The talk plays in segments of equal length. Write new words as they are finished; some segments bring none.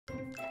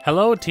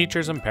Hello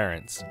teachers and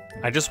parents.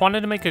 I just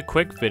wanted to make a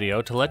quick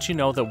video to let you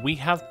know that we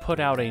have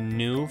put out a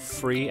new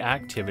free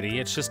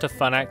activity. It's just a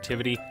fun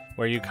activity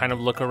where you kind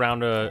of look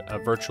around a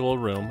virtual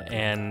room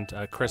and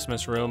a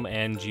Christmas room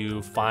and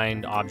you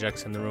find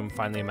objects in the room,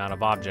 find the amount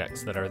of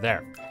objects that are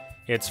there.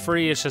 It's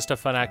free, it's just a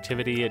fun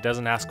activity. It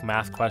doesn't ask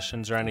math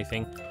questions or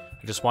anything.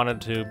 I just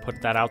wanted to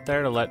put that out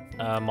there to let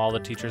all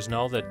the teachers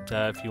know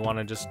that if you want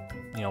to just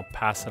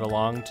pass it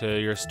along to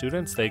your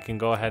students, they can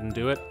go ahead and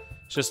do it.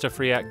 It's just a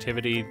free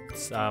activity.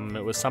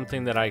 It was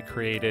something that I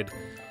created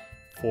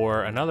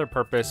for another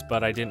purpose,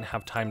 but I didn't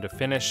have time to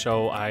finish,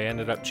 so I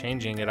ended up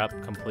changing it up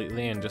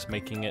completely and just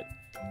making it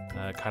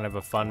kind of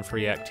a fun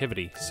free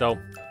activity. So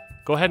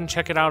go ahead and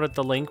check it out at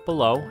the link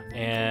below,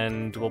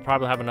 and we'll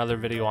probably have another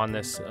video on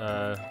this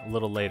a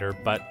little later,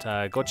 but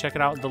go check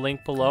it out at the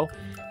link below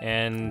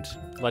and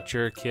let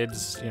your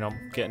kids,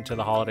 get into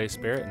the holiday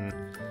spirit and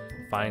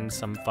find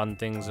some fun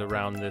things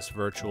around this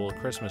virtual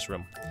Christmas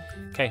room.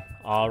 Okay,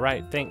 all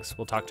right, thanks.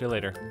 We'll talk to you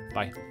later.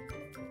 Bye.